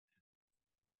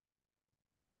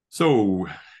So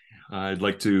I'd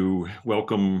like to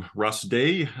welcome Russ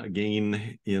Daye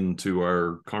again into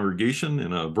our congregation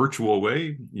in a virtual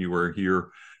way. You were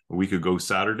here a week ago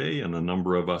Saturday, and a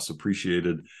number of us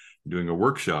appreciated doing a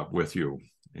workshop with you.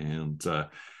 And I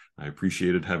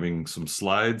appreciated having some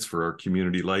slides for our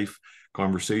community life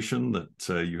conversation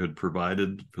that you had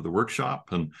provided for the workshop,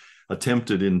 and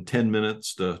attempted in 10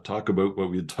 minutes to talk about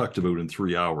what we had talked about in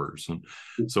 3 hours. And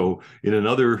so in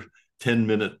another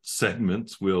 10-minute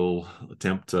segments, we'll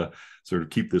attempt to sort of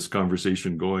keep this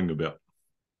conversation going a bit.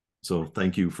 So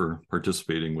thank you for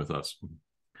participating with us.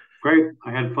 Great. I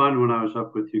had fun when I was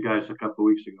up with you guys a couple of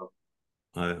weeks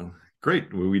ago.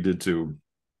 Great. Well, we did too.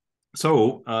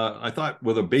 So I thought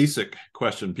with a basic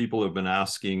question, people have been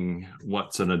asking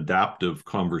what's an adaptive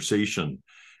conversation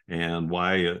and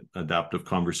why adaptive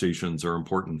conversations are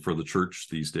important for the church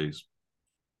these days.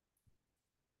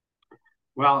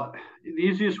 Well, the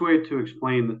easiest way to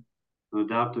explain an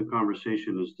adaptive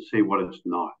conversation is to say what it's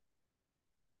not.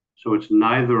 So it's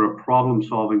neither a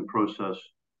problem-solving process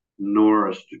nor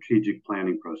a strategic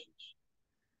planning process.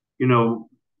 You know,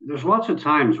 there's lots of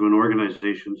times when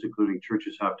organizations, including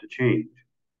churches, have to change.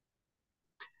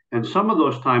 And some of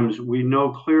those times we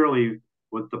know clearly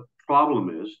what the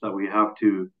problem is that we have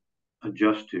to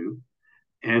adjust to.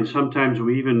 And sometimes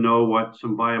we even know what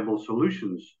some viable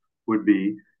solutions would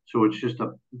be. So it's just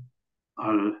a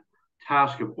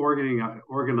task of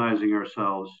organizing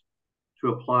ourselves to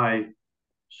apply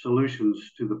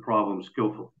solutions to the problem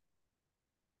skillfully.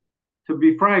 To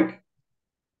be frank,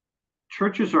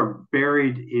 churches are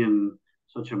buried in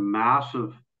such a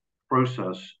massive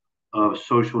process of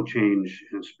social change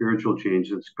and spiritual change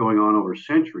that's going on over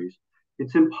centuries.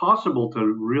 It's impossible to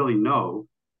really know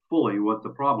fully what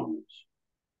the problem is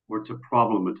or to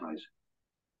problematize it.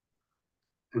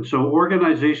 And so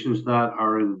organizations that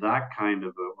are in that kind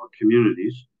of or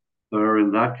communities that are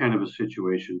in that kind of a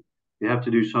situation, they have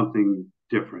to do something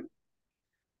different.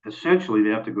 Essentially,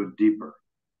 they have to go deeper.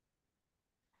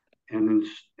 And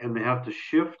they have to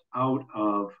shift out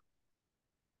of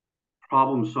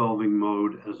problem solving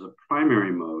mode as a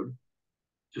primary mode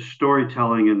to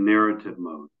storytelling and narrative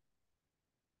mode.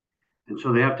 And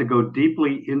so they have to go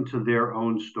deeply into their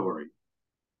own story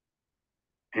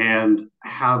and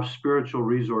have spiritual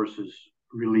resources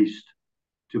released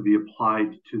to be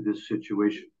applied to this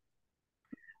situation.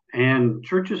 And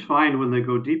churches find when they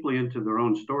go deeply into their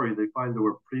own story, they find there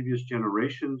were previous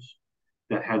generations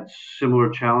that had similar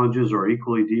challenges or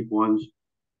equally deep ones.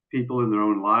 People in their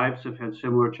own lives have had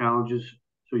similar challenges.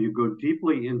 So you go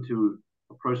deeply into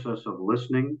a process of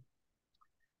listening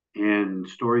and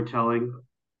storytelling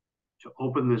to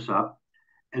open this up.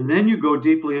 And then you go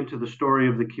deeply into the story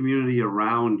of the community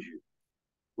around you,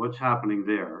 what's happening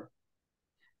there.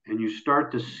 And you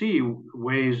start to see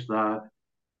ways that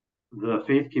the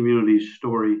faith community's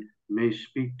story may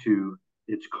speak to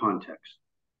its context.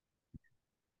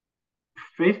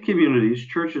 Faith communities,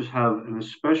 churches have an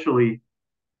especially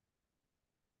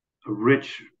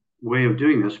rich way of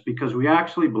doing this because we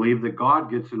actually believe that God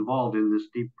gets involved in this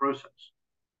deep process.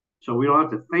 So we don't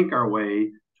have to think our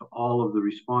way to all of the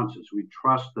responses. We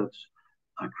trust that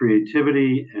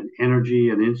creativity and energy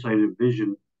and insight and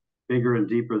vision, bigger and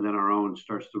deeper than our own,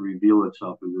 starts to reveal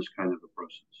itself in this kind of a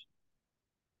process.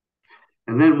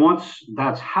 And then once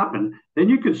that's happened, then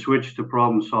you can switch to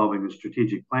problem solving and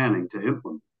strategic planning to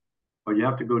implement. But you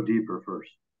have to go deeper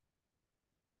first.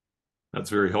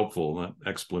 That's very helpful, that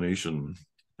explanation.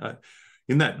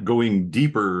 In that going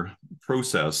deeper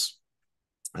process,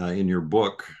 in your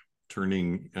book,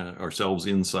 Turning Ourselves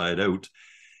Inside Out,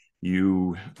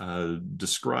 you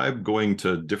describe going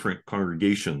to different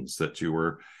congregations that you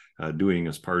were doing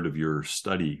as part of your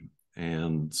study.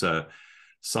 And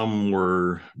some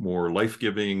were more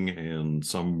life-giving and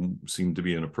some seemed to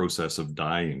be in a process of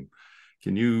dying.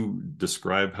 Can you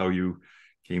describe how you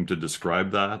came to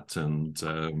describe that and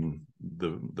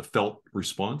the felt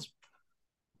response?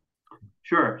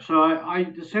 Sure. So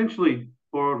I essentially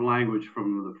borrowed language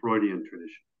from the Freudian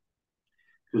tradition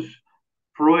because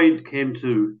Freud came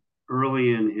to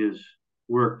early in his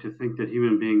work to think that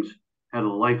human beings had a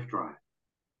life drive,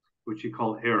 which he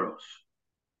called eros.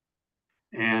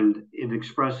 And it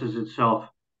expresses itself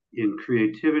in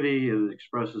creativity, it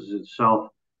expresses itself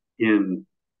in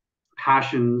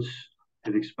passions,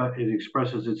 it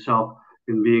expresses itself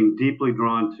in being deeply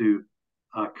drawn to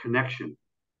connection.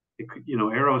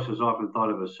 Eros is often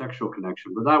thought of as sexual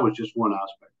connection, but that was just one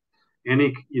aspect.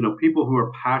 People who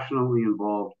are passionately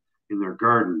involved in their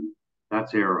garden,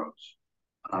 that's eros.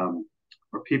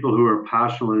 Or people who are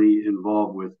passionately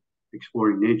involved with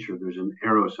exploring nature, there's an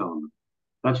eros element.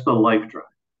 That's the life drive.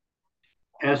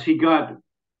 As he got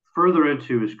further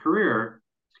into his career,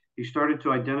 he started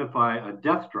to identify a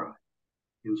death drive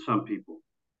in some people,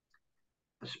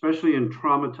 especially in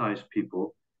traumatized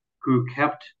people who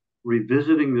kept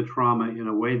revisiting the trauma in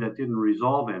a way that didn't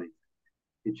resolve anything.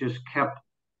 It just kept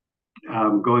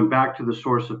going back to the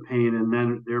source of pain, and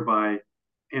then thereby,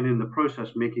 and in the process,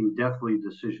 making deathly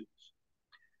decisions.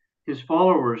 His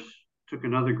followers took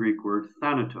another Greek word,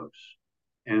 thanatos,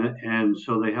 and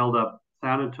so they held up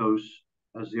thanatos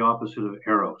as the opposite of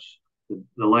eros,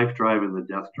 the life drive and the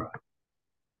death drive.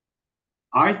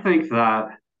 I think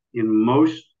that in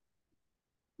most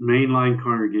mainline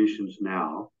congregations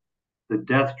now, the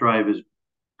death drive is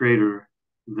greater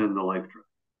than the life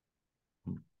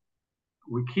drive.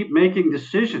 We keep making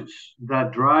decisions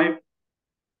that drive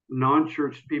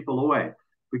non-church people away.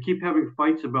 We keep having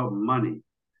fights about money.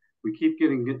 We keep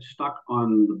getting stuck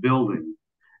on the building.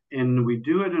 And we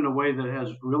do it in a way that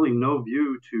has really no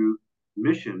view to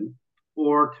mission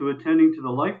or to attending to the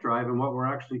life drive and what we're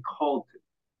actually called to.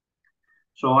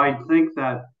 So I think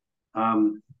that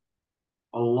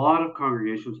a lot of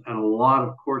congregations and a lot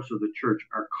of courts of the church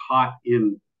are caught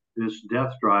in this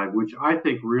death drive, which I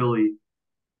think really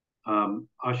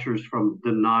ushers from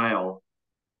denial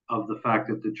of the fact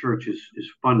that the church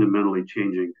is fundamentally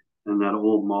changing and that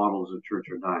old models of church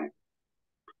are dying.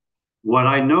 What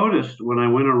I noticed when I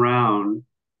went around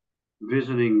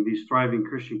visiting these thriving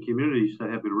Christian communities that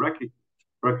have been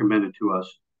recommended to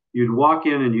us, you'd walk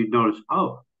in and you'd notice,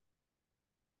 oh,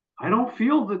 I don't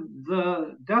feel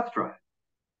the death drive.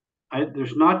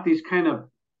 There's not these kind of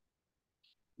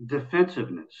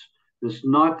defensiveness. There's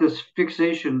not this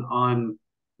fixation on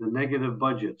the negative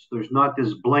budgets. There's not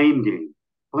this blame game.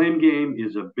 Blame game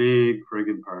is a big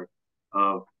friggin' part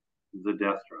of the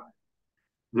death drive.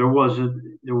 There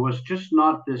was just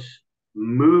not this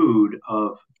mood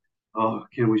of, oh,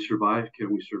 can we survive?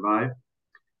 Can we survive?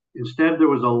 Instead, there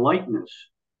was a lightness,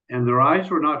 and their eyes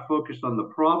were not focused on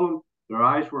the problem. Their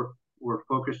eyes were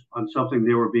focused on something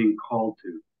they were being called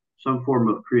to, some form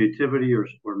of creativity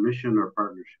or mission or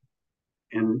partnership.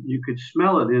 And you could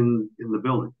smell it in the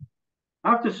building.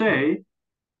 I have to say,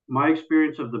 my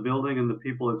experience of the building and the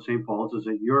people at St. Paul's is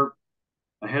that you're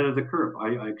ahead of the curve.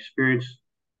 I experienced,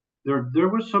 there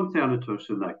was some thanatos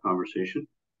in that conversation,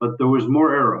 but there was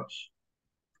more eros.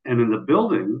 And in the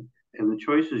building and the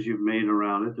choices you've made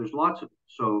around it, there's lots of it.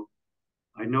 So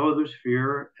I know there's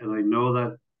fear, and I know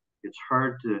that it's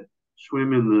hard to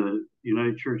swim in the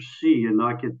United Church Sea and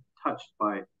not get touched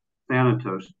by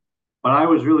thanatos. But I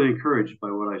was really encouraged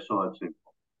by what I saw at St.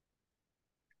 Paul.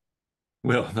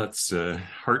 Well, that's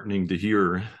heartening to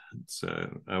hear. It's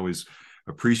always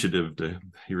appreciative to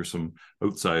hear some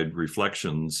outside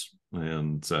reflections,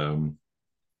 and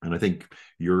I think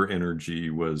your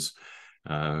energy was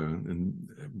and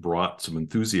brought some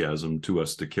enthusiasm to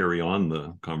us to carry on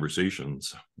the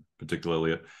conversations,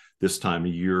 particularly at this time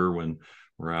of year when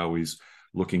we're always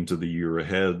looking to the year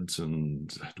ahead, and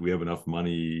do we have enough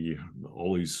money?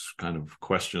 All these kind of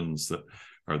questions that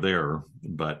are there.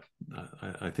 But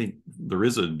I think there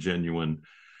is a genuine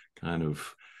kind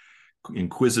of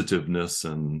inquisitiveness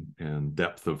and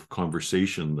depth of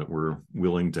conversation that we're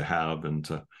willing to have, and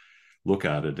to look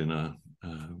at it in a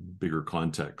bigger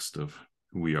context of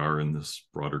who we are in this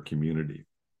broader community.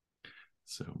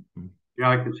 So yeah,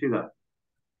 I can see that.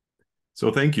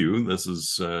 So thank you. This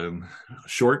is a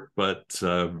short but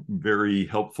very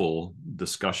helpful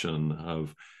discussion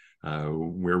of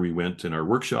where we went in our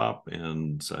workshop,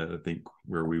 and I think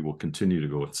where we will continue to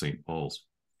go at St. Paul's.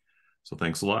 So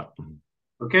thanks a lot.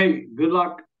 Okay, good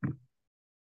luck.